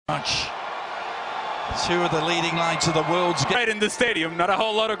Much. Two of the leading lights of the world's right in the stadium, not a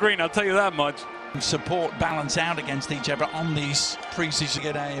whole lot of green, I'll tell you that much. Support balance out against each other on these pre-season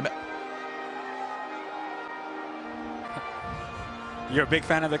game. You're a big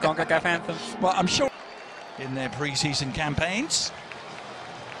fan of the CONCACAF anthem? Well, I'm sure in their pre-season campaigns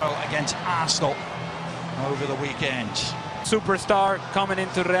against Arsenal over the weekend. Superstar coming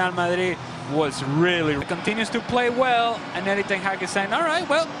into Real Madrid was really continues to play well, and Erik ten Hag is saying, all right,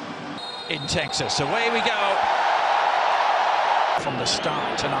 well, in Texas, away we go from the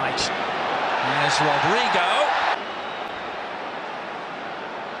start tonight. There's Rodrigo.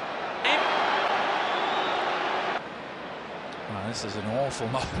 Well, this is an awful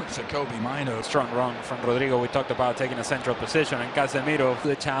moment for Kobe Mino. Strong run from Rodrigo. We talked about taking a central position, and Casemiro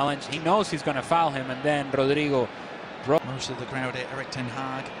the challenge. He knows he's going to foul him, and then Rodrigo broke. Most of the crowd here, Erik ten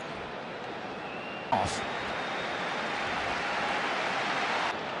Hag off.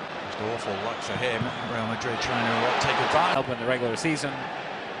 Awful luck for him. Real Madrid trying to take advantage. Help in the regular season.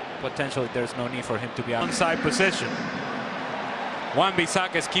 Potentially, there's no need for him to be on onside position.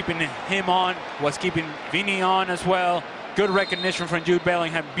 Wan-Bissaka is keeping him on, was keeping Vini on as well. Good recognition from Jude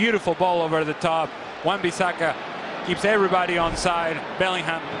Bellingham. Beautiful ball over the top. Wan-Bissaka keeps everybody on side.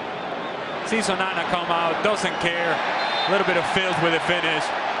 Bellingham sees Onana come out, doesn't care. A little bit of filth with the finish.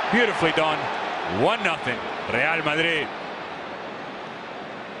 Beautifully done. 1-0, Real Madrid.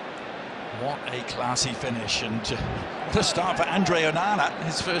 What a classy finish, and what a start for Andre Onana,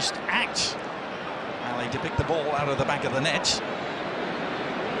 his first act. Ali to pick the ball out of the back of the net.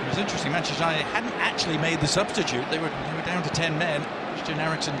 It was interesting, Manchester United hadn't actually made the substitute. They were down to 10 men. Christian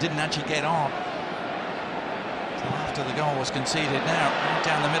Eriksen didn't actually get on. So after the goal was conceded, now right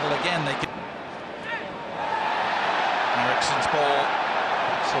down the middle again, they could. Eriksen's ball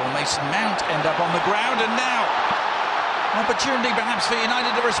saw Mason Mount end up on the ground, and now opportunity perhaps for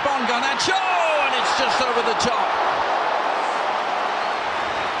United to respond. Garnacho, and it's just over the top.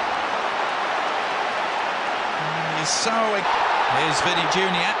 He's so... Here's Vini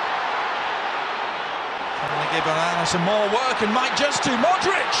Jr. Trying to give Onana some more work, and might just do.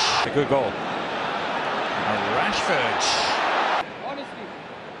 Modric! A good goal. Rashford.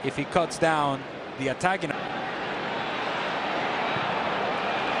 If he cuts down the attacking...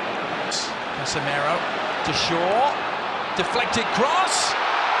 Casemiro to Shaw. Deflected cross,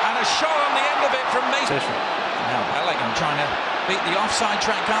 and a shot on the end of it from Mason. Now Bellingham trying to beat the offside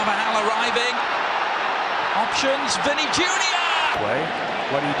track. Carvajal arriving. Options, Vini Jr.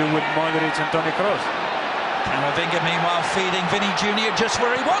 What do you do with Modric and Toni Kroos? Camavinga meanwhile feeding Vini Jr. just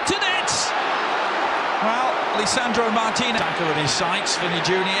where he wanted it. Well, Lisandro Martinez in his sights. Vini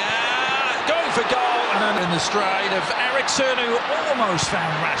Jr. going for goal, and in the stride of Eriksen, who almost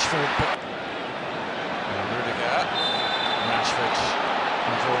found Rashford. But Rashford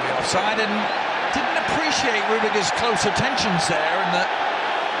was already offside and didn't appreciate Rudiger's close attentions there, and that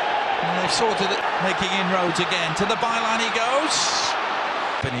they've sorted it, making inroads again. To the byline he goes.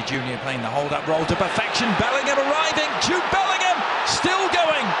 Vini Jr. playing the hold-up role to perfection. Bellingham arriving. Jude Bellingham still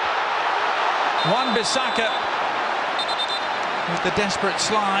going. Wan-Bissaka with the desperate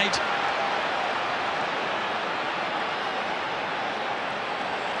slide.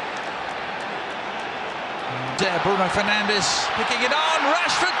 Bruno Fernandes picking it on.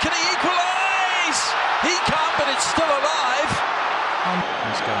 Rashford, can he equalise? He can't, but it's still alive.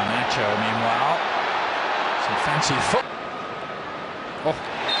 There's Garnacho, meanwhile. Some fancy foot.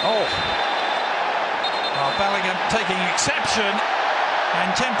 Oh, Bellingham taking exception,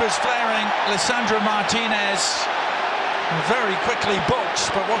 and tempers flaring. Lisandro Martinez very quickly booked,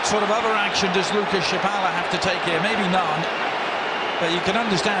 but what sort of other action does Lucas Chapala have to take here? Maybe none, but you can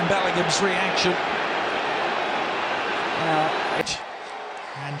understand Bellingham's reaction.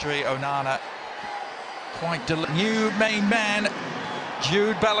 Andre Onana, quite new main man,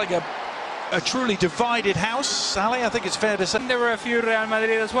 Jude Bellingham. A truly divided house, Sally, I think it's fair to say. There were a few Real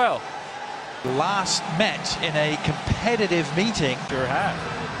Madrid as well. Last met in a competitive meeting. Sure have.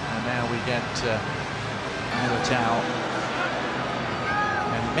 And now we get Militao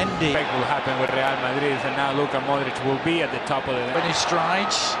and Mendy. What will happen with Real Madrid, and now Luka Modric will be at the top of the... In his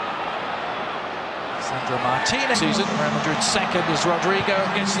strides. Sandro Martinez. Season. Real Madrid's second as Rodrigo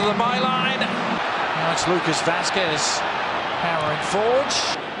gets to the byline. Now it's Lucas Vazquez powering forward.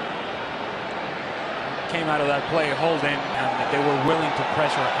 Came out of that play holding, and they were willing to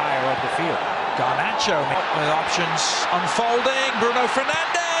pressure higher up the field. Garnacho with options unfolding. Bruno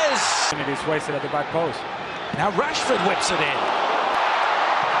Fernandes. It is wasted at the back post. Now Rashford whips it in.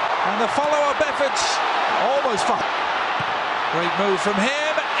 And the follow-up efforts almost fine. Great move from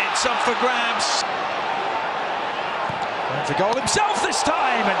him. It's up for grabs. Going for goal himself this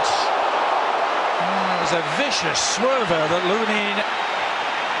time, and was a vicious swerver that Looney.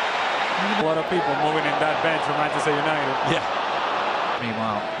 A lot of people moving in that bench for Manchester United. Yeah.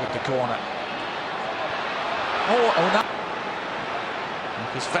 Meanwhile, with the corner. Oh no.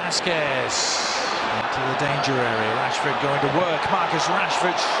 Marcus Vasquez into the danger area. Rashford going to work. Marcus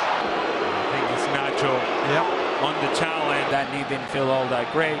Rashford. I think it's Nacho. Yep. On the challenge. That knee didn't feel all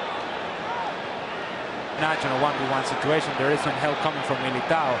that great. Nacho in a 1v1 situation. There is some help coming from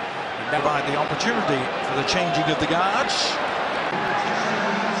Militao. And that provide the opportunity for the changing of the guards.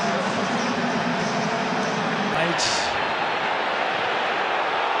 And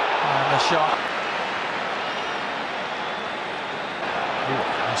the shot.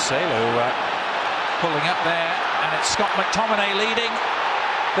 Marcelo pulling up there, and it's Scott McTominay leading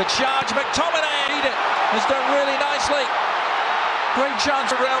the charge. McTominay has done really nicely. Great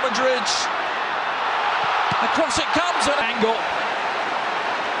chance for Real Madrid. Across it comes at an angle.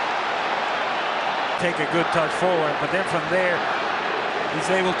 Take a good touch forward, but then from there he's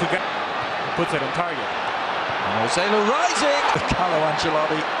able to get, puts it on target. Marcelo rising. Carlo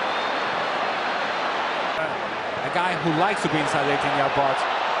Ancelotti. A guy who likes to be inside the 18-yard box.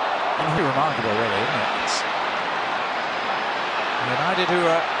 And pretty remarkable, really, isn't it? It's United who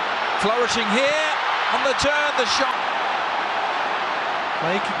are flourishing here on the turn, the shot.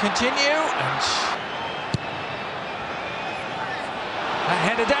 They can continue, and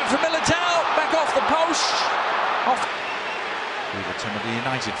headed down from Militao, back off the post. Off. With some of the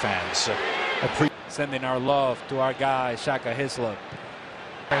United fans sending our love to our guy Shaka Hislop.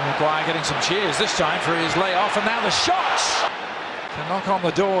 Maguire getting some cheers this time for his layoff, and now the shots to knock on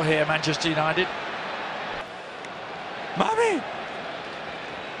the door here, Manchester United. Mommy!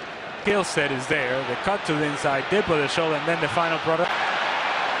 Skill set is there. The cut to the inside, dip with the shoulder, and then the final product.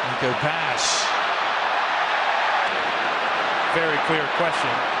 Nico pass. Very clear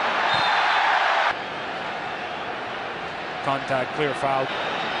question. Contact, clear foul.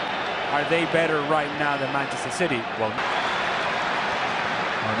 Are they better right now than Manchester City? Well,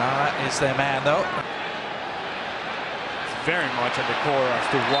 Onana is their man, though. It's very much at the core as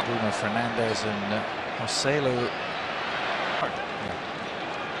to what Bruno Fernandes and Marcelo.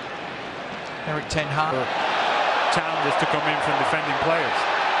 Eric Ten Hag. Challenges to come in from defending players.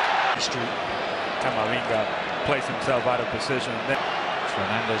 Camavinga plays himself out of position. Then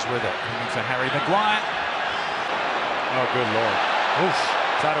Fernandes with it, coming for Harry Maguire. Oh, good Lord. Oof.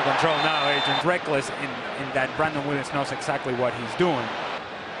 It's out of control now, Agent. Reckless in that Brandon Williams knows exactly what he's doing.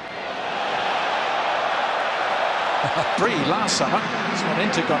 3 last summer. That's what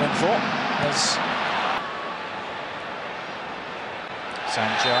Inter got him for. As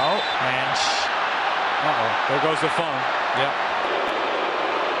Sancho and there goes the phone. Yep.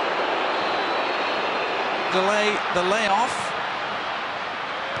 The layoff.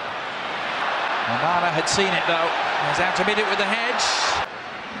 Onana had seen it though. He's out to meet it with the hedge.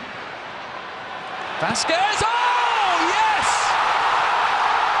 Vasquez. Oh yes!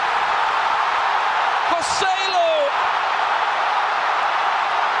 Marcelo.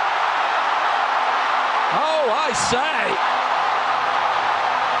 Oh, I say.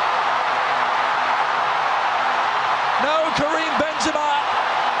 No Karim Benzema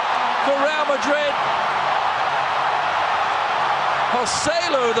for Real Madrid.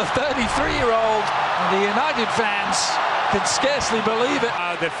 Marcelo, the 33-year-old, and the United fans can scarcely believe it.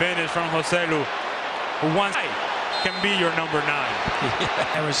 The finish from Marcelo, who once can be your number 9.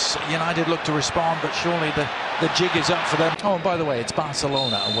 There was United look to respond, but surely the jig is up for them. Oh, and by the way, it's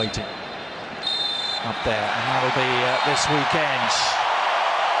Barcelona awaiting up there, and that'll be this weekend.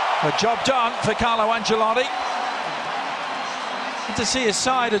 The job done for Carlo Ancelotti. To see his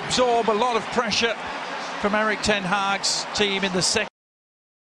side absorb a lot of pressure from Eric Ten Hag's team in the second.